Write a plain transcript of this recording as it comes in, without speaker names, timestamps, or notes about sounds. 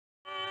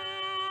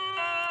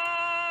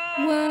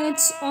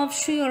Words of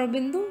Sri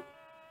Aurobindo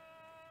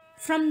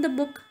from the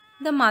book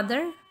The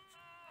Mother,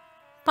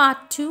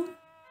 Part 2,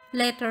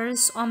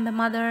 Letters on the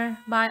Mother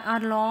by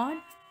Our Lord,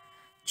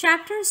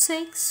 Chapter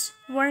 6,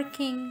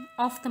 Working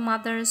of the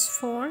Mother's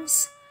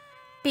Force,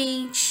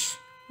 page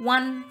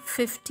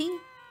 150.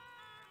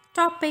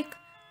 Topic: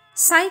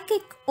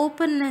 Psychic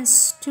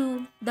Openness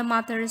to the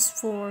Mother's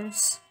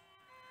Force.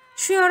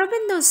 Sri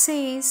Aurobindo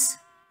says,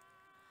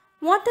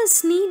 what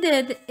is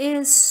needed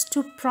is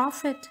to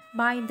profit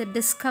by the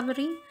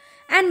discovery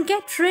and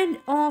get rid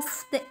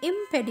of the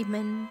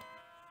impediment.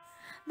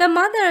 The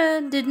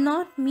mother did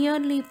not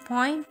merely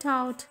point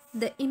out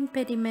the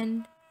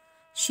impediment.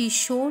 She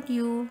showed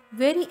you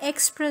very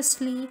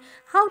expressly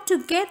how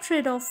to get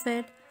rid of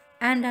it,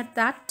 and at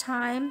that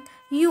time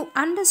you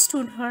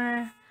understood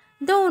her,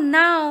 though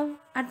now,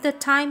 at the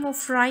time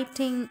of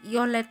writing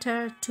your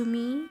letter to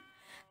me,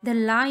 the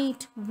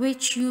light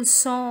which you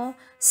saw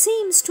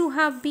seems to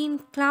have been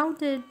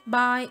clouded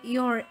by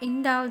your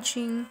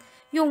indulging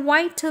your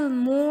vital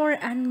more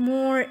and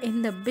more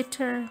in the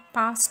bitter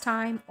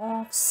pastime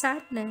of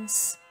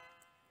sadness.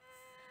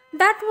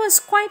 That was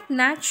quite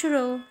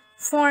natural,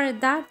 for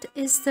that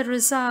is the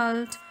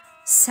result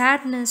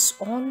sadness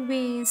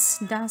always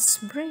does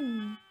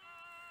bring.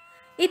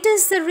 It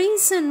is the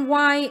reason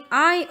why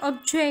I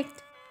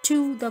object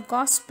to the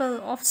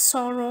gospel of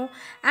sorrow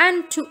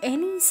and to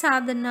any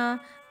sadhana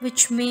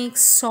which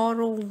makes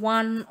sorrow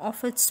one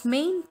of its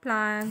main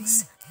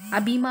planks,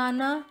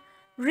 abhimana,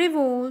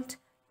 revolt,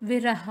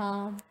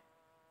 viraha.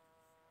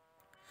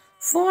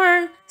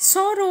 For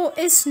sorrow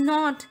is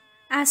not,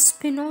 as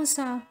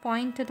Spinoza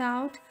pointed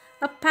out,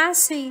 a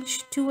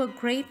passage to a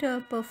greater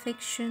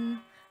perfection,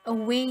 a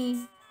way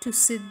to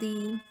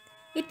siddhi.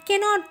 It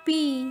cannot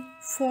be,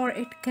 for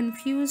it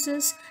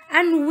confuses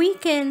and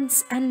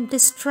weakens and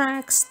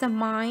distracts the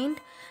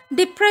mind,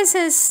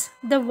 depresses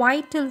the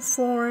vital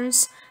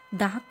force,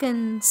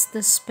 darkens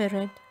the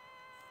spirit.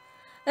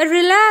 A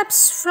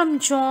relapse from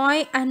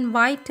joy and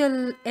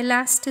vital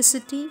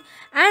elasticity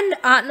and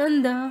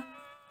ananda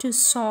to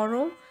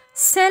sorrow,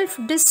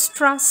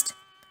 self-distrust,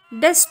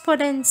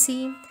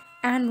 despondency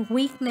and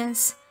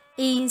weakness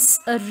is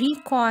a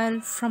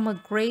recoil from a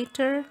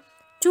greater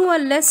to a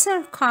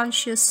lesser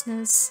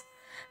consciousness.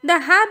 The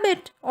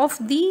habit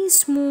of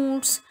these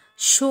moods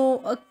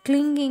show a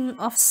clinging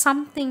of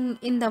something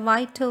in the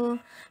vital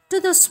to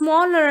the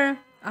smaller,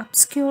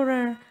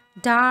 obscurer,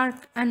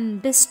 dark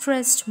and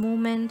distressed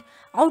moment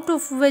out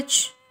of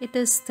which it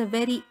is the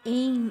very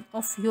aim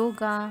of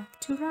yoga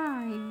to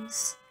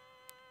rise.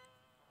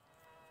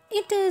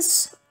 It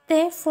is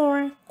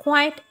therefore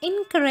quite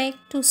incorrect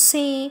to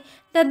say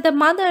that the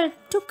mother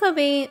took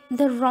away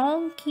the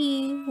wrong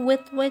key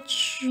with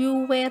which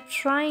you were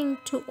trying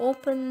to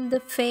open the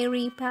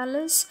fairy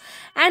palace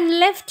and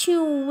left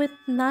you with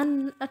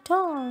none at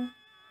all.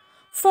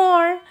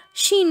 For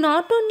she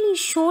not only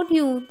showed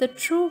you the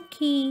true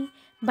key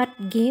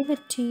but gave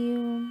it to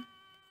you.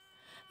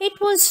 It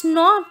was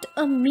not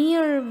a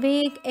mere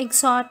vague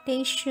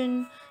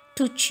exhortation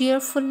to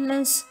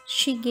cheerfulness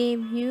she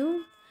gave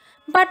you,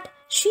 but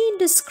she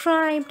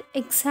described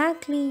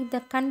exactly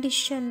the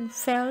condition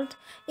felt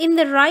in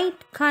the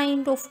right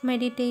kind of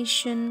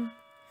meditation,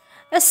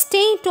 a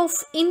state of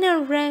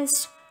inner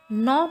rest,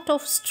 not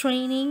of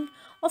straining,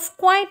 of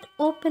quiet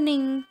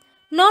opening,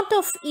 not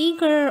of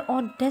eager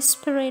or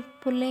desperate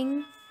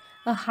pulling,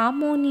 a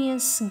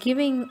harmonious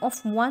giving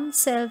of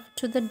oneself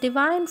to the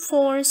divine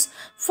force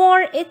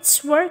for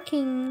its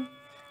working,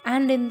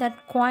 and in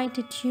that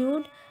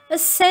quietude a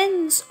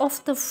sense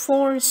of the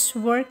force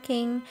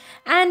working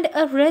and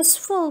a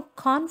restful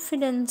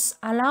confidence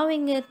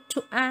allowing it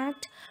to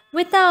act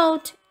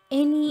without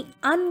any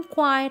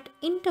unquiet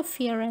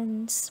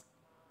interference.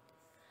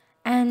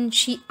 And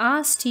she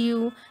asked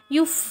you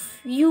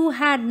if you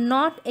had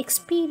not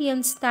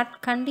experienced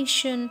that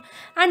condition,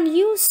 and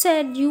you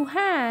said you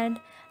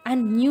had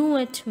and knew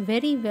it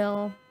very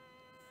well.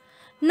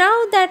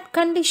 Now that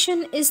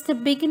condition is the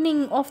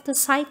beginning of the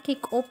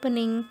psychic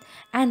opening,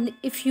 and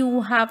if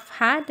you have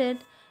had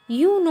it,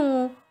 you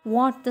know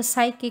what the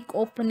psychic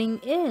opening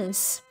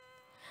is.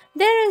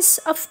 There is,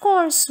 of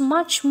course,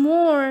 much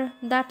more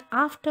that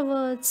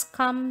afterwards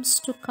comes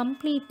to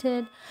complete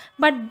it,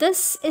 but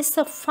this is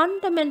the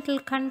fundamental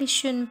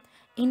condition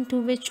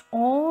into which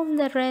all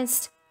the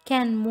rest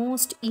can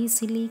most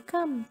easily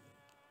come.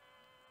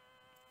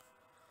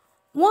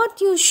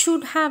 What you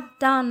should have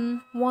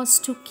done was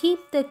to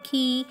keep the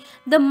key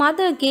the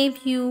mother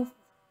gave you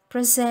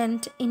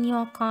present in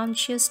your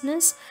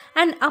consciousness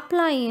and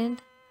apply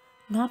it,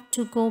 not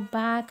to go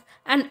back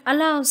and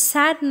allow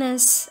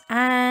sadness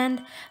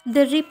and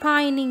the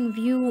repining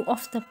view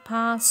of the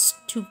past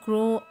to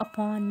grow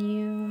upon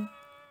you.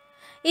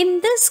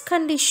 In this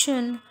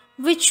condition,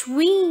 which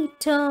we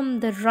term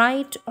the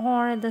right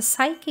or the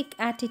psychic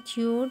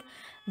attitude,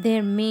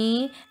 there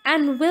may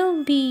and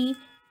will be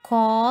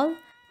call,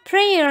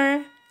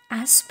 prayer,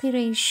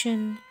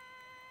 aspiration.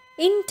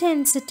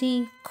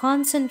 Intensity,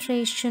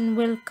 concentration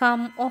will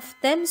come of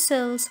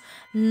themselves,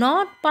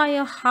 not by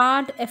a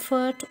hard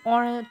effort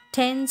or a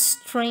tense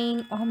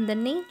strain on the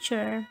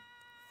nature.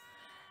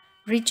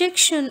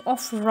 Rejection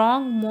of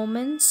wrong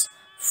moments,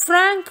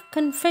 frank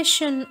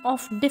confession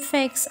of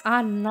defects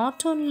are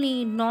not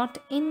only not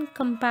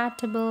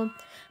incompatible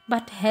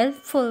but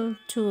helpful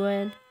to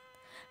it.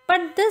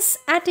 But this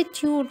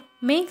attitude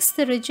makes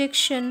the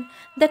rejection,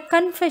 the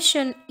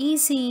confession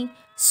easy,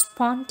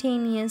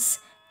 spontaneous,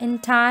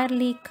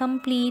 entirely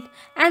complete,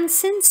 and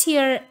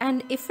sincere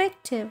and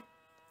effective.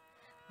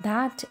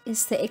 That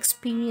is the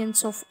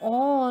experience of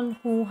all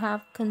who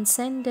have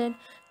consented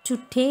to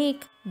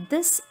take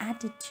this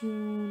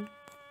attitude.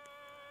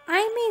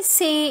 I may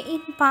say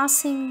in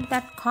passing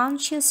that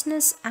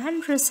consciousness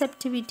and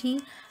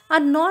receptivity are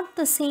not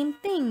the same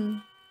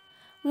thing.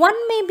 One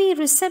may be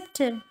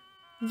receptive,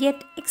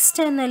 yet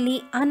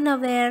externally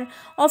unaware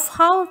of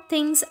how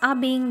things are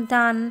being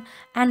done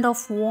and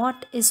of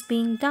what is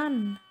being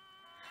done.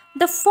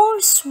 The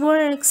force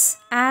works,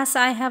 as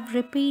I have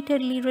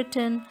repeatedly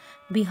written,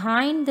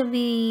 behind the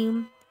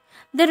veil.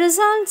 The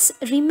results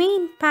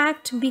remain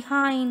packed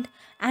behind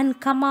and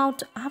come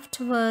out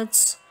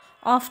afterwards,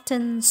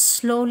 often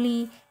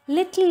slowly,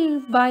 little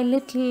by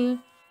little,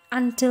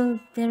 until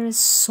there is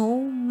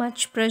so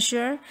much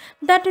pressure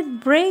that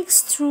it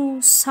breaks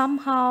through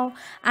somehow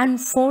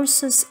and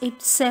forces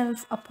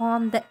itself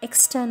upon the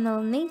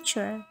external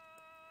nature.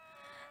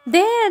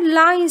 There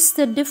lies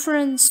the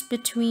difference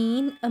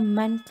between a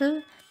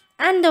mental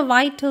and a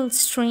vital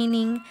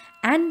straining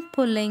and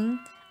pulling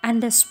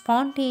and a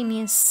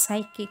spontaneous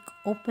psychic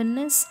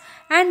openness,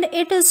 and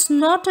it is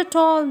not at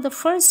all the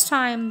first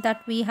time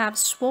that we have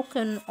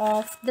spoken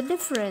of the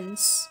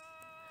difference.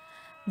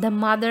 The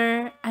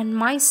mother and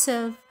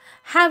myself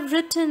have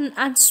written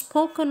and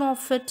spoken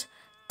of it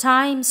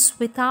times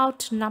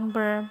without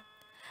number,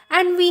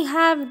 and we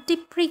have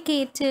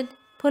deprecated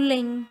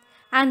pulling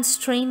and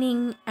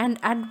straining and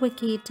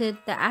advocated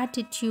the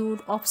attitude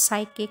of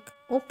psychic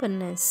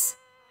openness.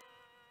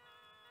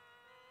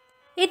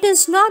 It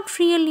is not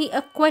really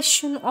a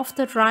question of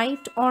the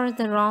right or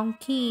the wrong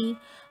key,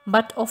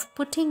 but of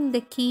putting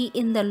the key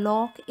in the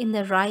lock in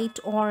the right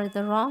or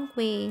the wrong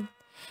way.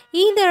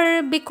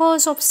 Either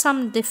because of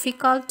some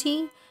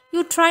difficulty,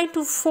 you try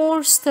to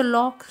force the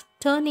lock,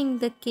 turning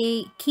the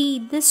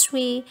key this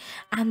way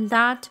and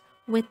that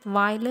with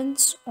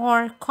violence,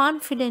 or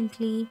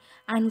confidently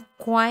and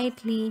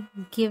quietly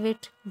give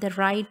it the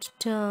right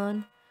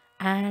turn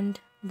and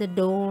the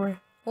door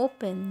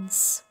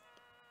opens.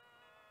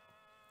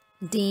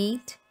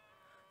 Date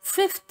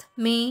 5th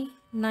May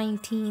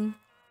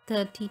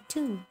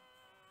 1932.